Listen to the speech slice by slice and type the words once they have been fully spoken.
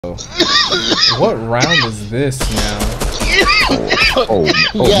What round is this now?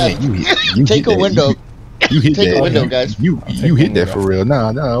 Yeah. Man, you Take hit a window. You hit Take that. a window, guys. You hit that for real.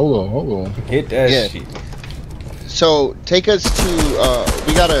 Nah, hold on. Hit that shit. So take us to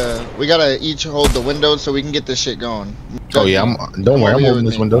we gotta each hold the window so we can get this shit going. Oh yeah, don't worry, I'm holding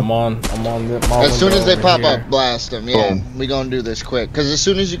this window. I'm on as soon as they pop here. up, blast them. Yeah, Boom. we gonna do this quick. Cause as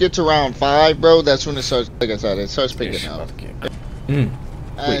soon as you get to round 5, bro, that's when it starts. Like I said, it starts picking up.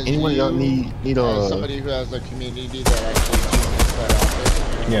 Wait, anyone y'all need somebody who has a community that actually uses quite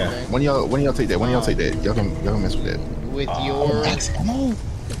often. Yeah. When y'all take that? When y'all take that? Y'all can mess with that. With your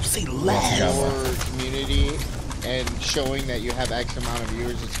Say your community and showing that you have X amount of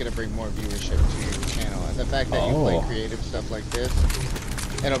viewers, it's gonna bring more viewership to your channel. And the fact that you play creative stuff like this,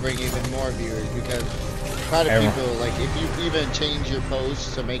 it'll bring even more viewers because a lot of people, like, if you even change your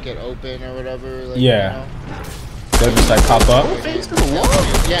posts to make it open or whatever, like, yeah, they'll just like pop up.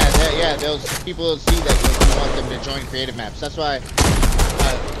 Yeah, those people will see that you want them to join creative maps. That's why,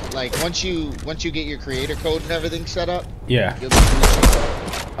 like, once you get your creator code and everything set up, yeah. You'll be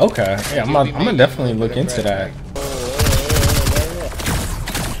Okay, yeah, I'm gonna definitely look into that.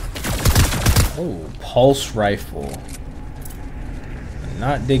 Oh, pulse rifle.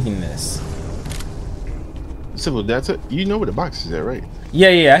 Not digging this. Civil, that's it. You know where the box is at, right?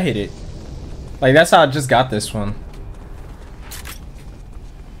 Yeah, I hit it. Like, that's how I just got this one.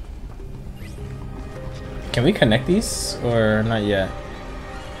 Can we connect these or not yet?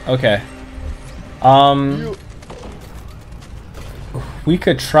 Okay. We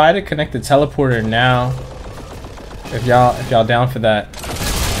could try to connect the teleporter now. If y'all down for that.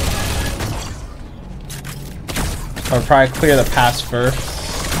 I'll probably clear the pass first.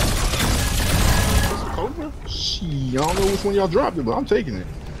 Shit, I don't know which one y'all dropped it, but I'm taking it.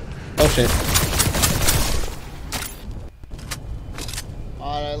 Oh shit.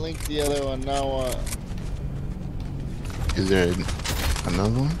 I linked the other one. Now what? Is there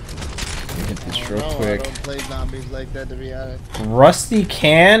another one? Let me hit this real quick. I don't play zombies like that, to be honest. Rusty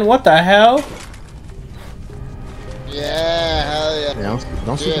can? What the hell? Yeah, hell yeah. Yeah,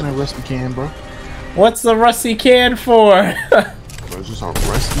 don't sleep in that rusty can, bro. What's the rusty can for? Bro, it's just a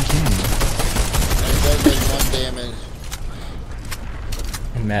rusty can. It does like 1 damage.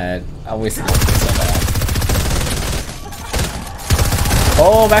 I'm mad. I wasted it so bad.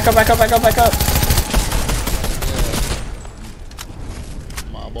 Oh, back up. Yeah.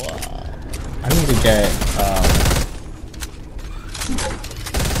 My boy. I need to get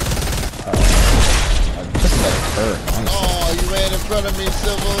just let it hurt, honestly. Oh, you ran in front of me,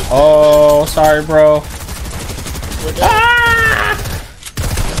 Civil. Oh, sorry, bro. We're done. Ah!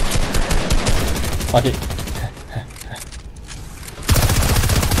 Fuck it.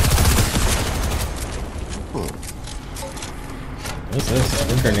 What's this?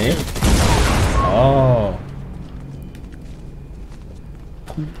 A grenade? Oh.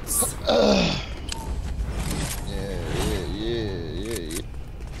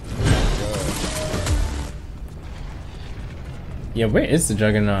 Yeah, where is the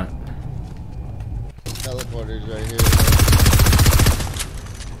juggernaut? Teleporters right here.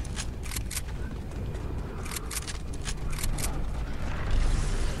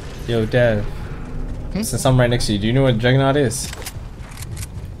 Yo, Dev. Since I'm right next to you, do you know what juggernaut is?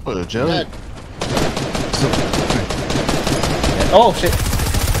 Oh, the jug? Oh shit!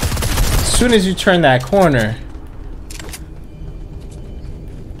 As soon as you turn that corner.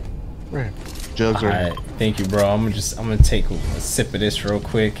 Right. Jugs right. Alright, thank you, bro. I'm gonna take a sip of this real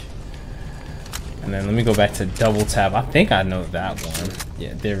quick. And then let me go back to double tap. I think I know that one.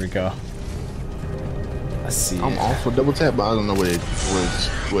 Yeah, there we go. Let's see. I'm off for double tap, but I don't know what it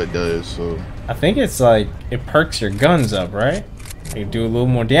does, so. I think it's like, it perks your guns up, right? You do a little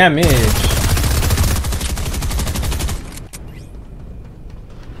more damage.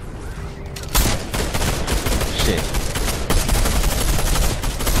 Shit.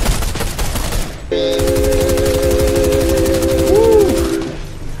 Woo.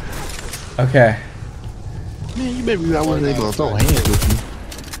 Okay. Man, you better be I wasn't able to throw hands with you.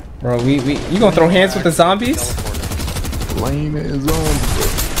 Bro, you gonna throw hands with the zombies? Lame as zombies.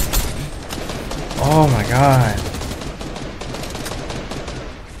 Oh my god.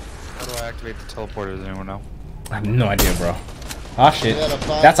 How do I activate the teleporter? Does anyone know? I have no idea, bro. Oh shit.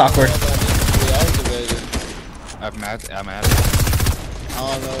 That's awkward. I'm at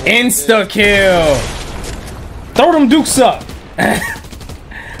Insta kill! Throw them dukes up!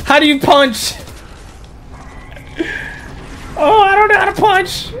 How do you punch? Oh, I don't know how to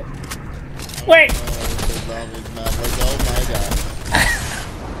punch! Wait!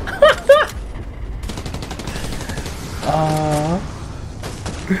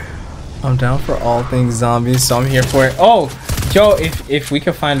 I'm down for all things zombies, so I'm here for it. Oh, Joe, if we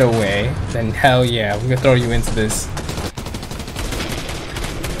could find a way, then hell yeah, we could throw you into this.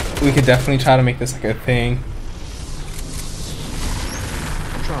 We could definitely try to make this like a thing.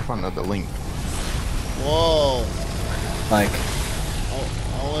 I'm trying to find another link. Whoa. Like,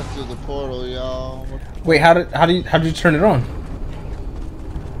 I went through the portal, y'all. wait, how did you turn it on?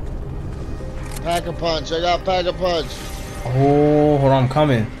 Pack a punch. I got pack a punch. Oh, hold on, I'm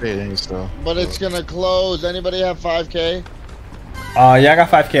coming. It ain't so. But it's gonna close. Anybody have 5K? Yeah, I got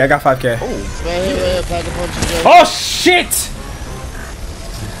 5K. I got 5K. Oh, Right here, pack a punch again. Oh shit!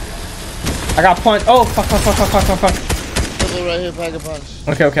 I got punched. Oh fuck. Double right here, pack a punch.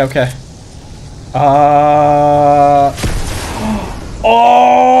 Okay.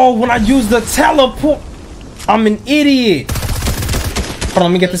 Oh, when I use the teleport, I'm an idiot. Hold on,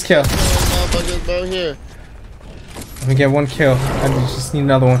 let me get this kill. Motherfuckers, bro, here. Let me get one kill. I just need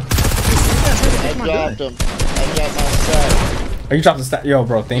another one. I dropped him. I got my stack. Oh, you dropped the stat. Yo,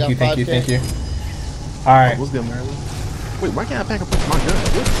 bro, thank you. All right. what's good, Maryland? Wait, why can't I pack a punch my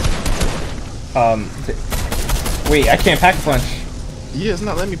gun? Wait, I can't pack a punch. Yeah, it's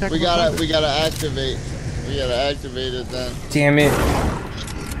not letting me pack. We gotta activate. We gotta activate it then. Damn it.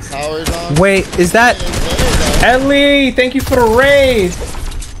 Power's on. Wait, is that Ellie? Thank you for the raid.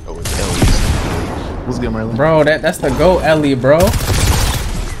 Oh, it's Ellie's. What's good, Maryland? Bro, that's the go Ellie, bro.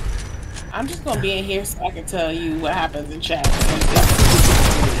 I'm just gonna be in here so I can tell you what happens in chat.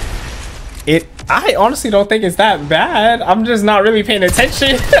 I honestly don't think it's that bad. I'm just not really paying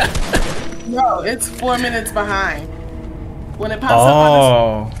attention. No, it's 4 minutes behind. When it pops up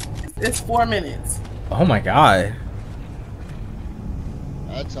on the it's 4 minutes. Oh my god.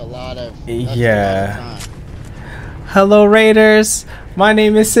 That's a lot of. Yeah. Hello Raiders. My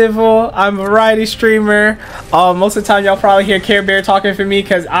name is Civil. I'm a variety streamer. Most of the time y'all probably hear Care Bear talking for me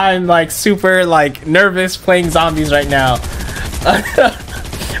because I'm like super like nervous playing zombies right now.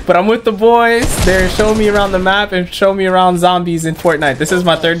 But I'm with the boys. They're showing me around the map and showing me around zombies in Fortnite. This is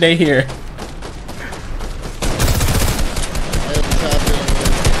my 3rd day here.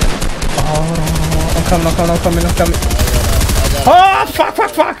 Oh, I'm coming. Oh,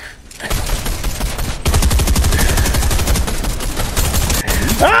 fuck.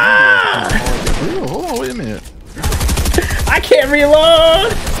 Ah! Hold on, wait a minute. I can't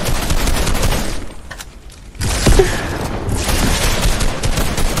reload.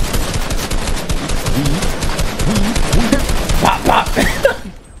 Pop.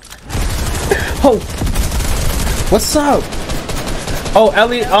 Oh, what's up? Oh,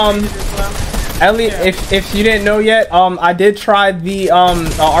 Ellie, if you didn't know yet, I did try the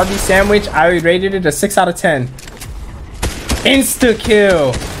RB sandwich. I rated it a 6 out of 10. Insta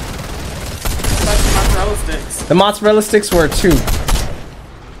kill. The mozzarella sticks were 2.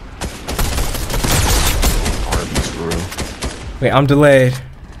 Wait, I'm delayed.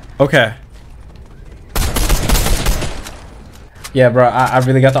 Okay. Yeah, bro, I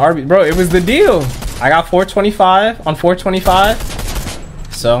really got the Arby's. Bro, it was the deal. I got 425 on 425.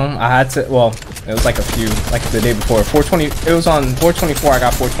 So I had to, well, it was like a few, like the day before. 420, it was on 424, I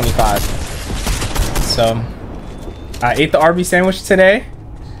got 425. So I ate the Arby's sandwich today.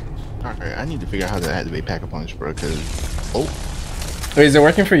 Alright, I need to figure out how to activate pack a punch, bro, because Wait, is it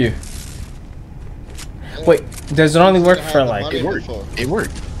working for you? Wait, does it only work for like... It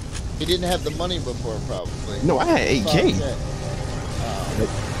worked. He didn't have the money before, probably. No, I had 8K.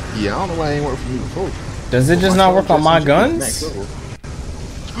 Yeah, I don't know why it ain't work for me before. Does it just not work on my guns?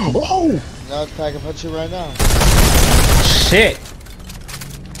 Oh! Now it's pack a punch you right now. Shit.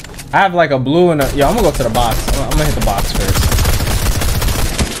 I have like a blue and a... Yo, I'm gonna go to the box. I'm gonna hit the box first.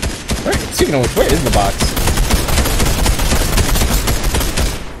 Speaking of which, where is the box?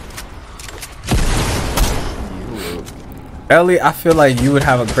 Ellie, I feel like you would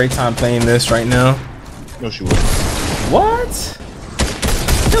have a great time playing this right now. No, she wouldn't. What?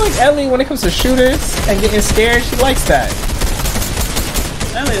 I feel like Ellie, when it comes to shooters and getting scared, she likes that.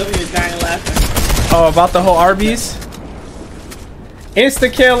 Ellie over here dying laughing. Oh, about the whole Arby's? Insta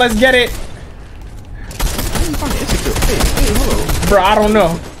kill, let's get it. Bro, I don't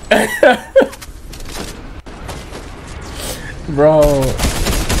know. Bro.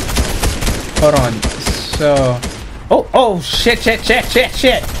 Hold on. So. Oh, shit.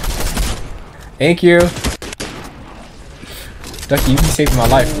 Thank you. Ducky, you be saving my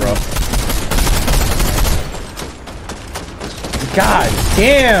life, bro. God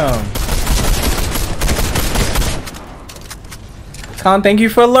damn. Con, thank you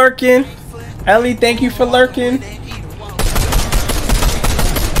for lurking. Ellie, thank you for lurking.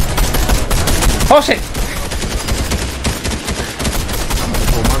 Oh shit.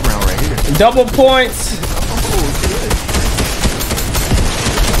 Double points.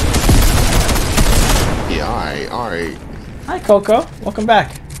 Yeah, all right. Hi, Coco. Welcome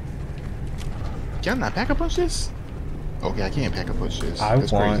back. Can I not pack a punch this? Okay, I can't pack a punch this. I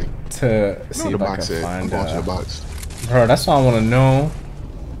That's want crazy. to see The if I box can is. I'm find going to the box. Bro, that's what I want to know.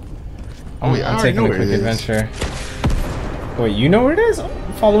 Oh, yeah, I I'm already taking know a where quick it is. adventure. Wait, you know where it is?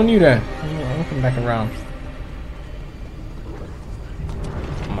 I'm following you then. I'm coming back around.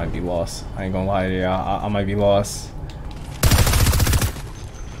 I might be lost. I ain't gonna lie to you. I might be lost.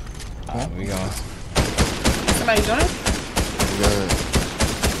 Alright, we going. Somebody join?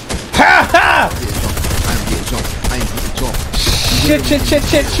 Ha ha! I ain't getting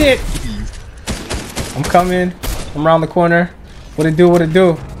jumped. Shit. I'm coming. I'm around the corner. What it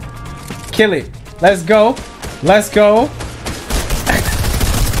do? Kill it. Let's go.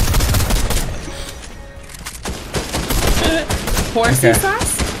 Horsey Okay.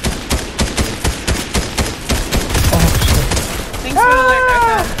 sauce? Oh, shit. Thanks for the alert,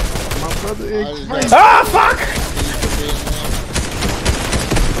 Becca. My brother is Ah, fuck!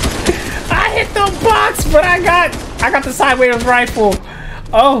 I hit the box, but I got the sideways rifle.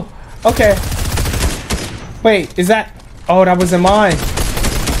 Oh, okay. Wait, is that? Oh, that wasn't mine.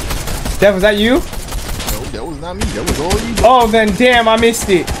 Was that you? No, that was not me. That was all you. Oh, then damn, I missed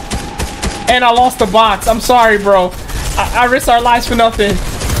it. And I lost the box. I'm sorry, bro. I risked our lives for nothing.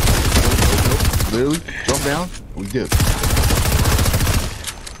 Literally, jump down. We did.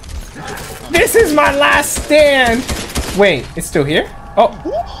 This is my last stand. Wait, it's still here? Oh.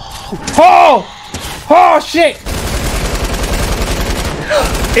 Oh, shit.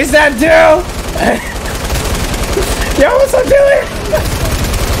 Is that Dill? Yo, what's up, Dylan?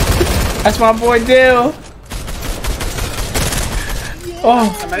 That's my boy Dill.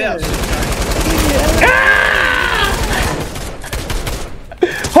 Oh. Somebody else. Ah!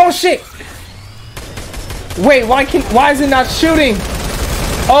 Oh shit! Wait, why is it not shooting?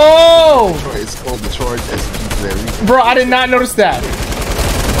 Oh! It's called the charge SG. Bro, I did not notice that.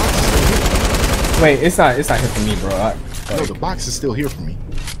 Wait, it's not here for me, bro. No, the box is still here for me.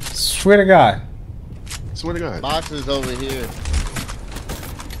 Swear to God. Swear to God. Box is over here.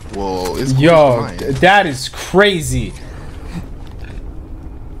 Well, it's Yo, that is crazy.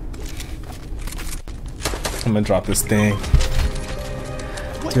 I'm gonna drop this thing.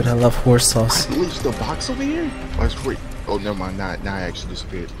 What? Dude, I love horse sauce. I glitched the box over here? Oh, it's free. Oh, never mind. Now I actually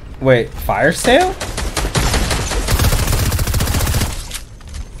disappeared. Wait, fire sale?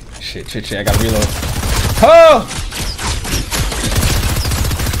 Shit, I gotta reload. Oh!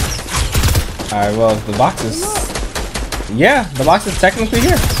 Alright, well, the box is... Yeah, the box is technically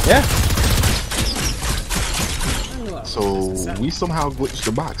here. Yeah. So, we somehow glitched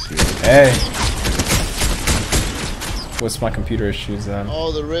the box here. Hey. What's my computer issues then?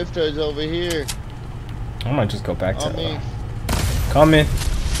 Oh, the rifter is over here. I might just go back to... On me. Come in. We're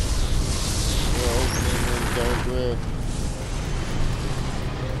opening this dark rift.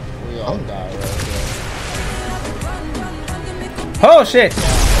 We all die right there. Oh, shit!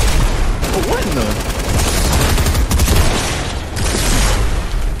 Oh, what in the...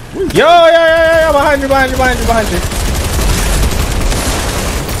 Yo, behind you.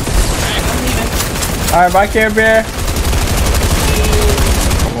 Alright, bye, Care Bear.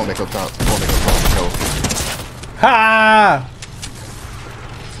 I'm gonna make up top. No. Ha!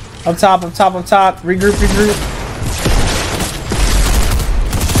 Up top. Regroup.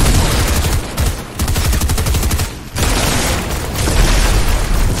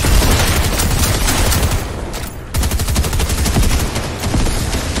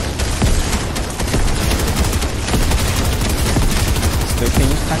 Still can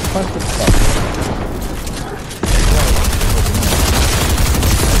you pack punch with stuff?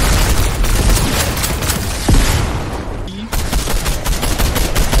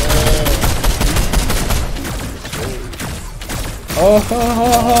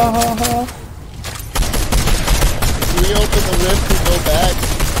 Oh. If we open the rift and go back.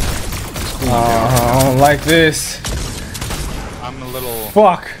 I don't like this. I'm a little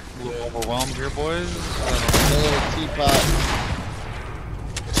Fuck. overwhelmed here, boys. The little teapot.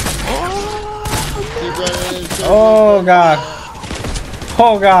 Keep running into Oh god.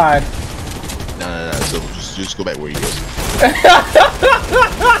 Oh god. No. So just go back where you is.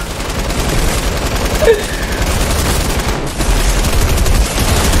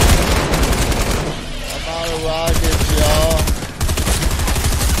 I'm out of rockets, y'all.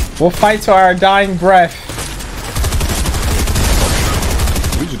 We'll fight to our dying breath.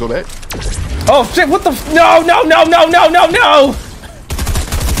 We just go back. Oh shit, what the f- No!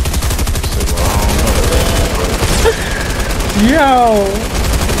 Yo!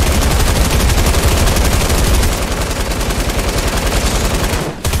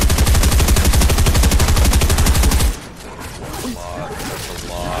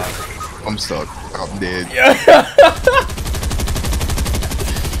 I'm stuck. I'm dead.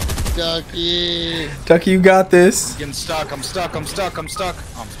 Ducky. Ducky, you got this. Getting stuck. I'm stuck. I'm stuck. I'm stuck.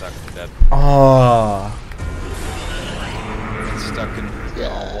 I'm stuck. I'm dead. Oh. Stuck in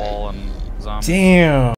a wall and zombies. Damn.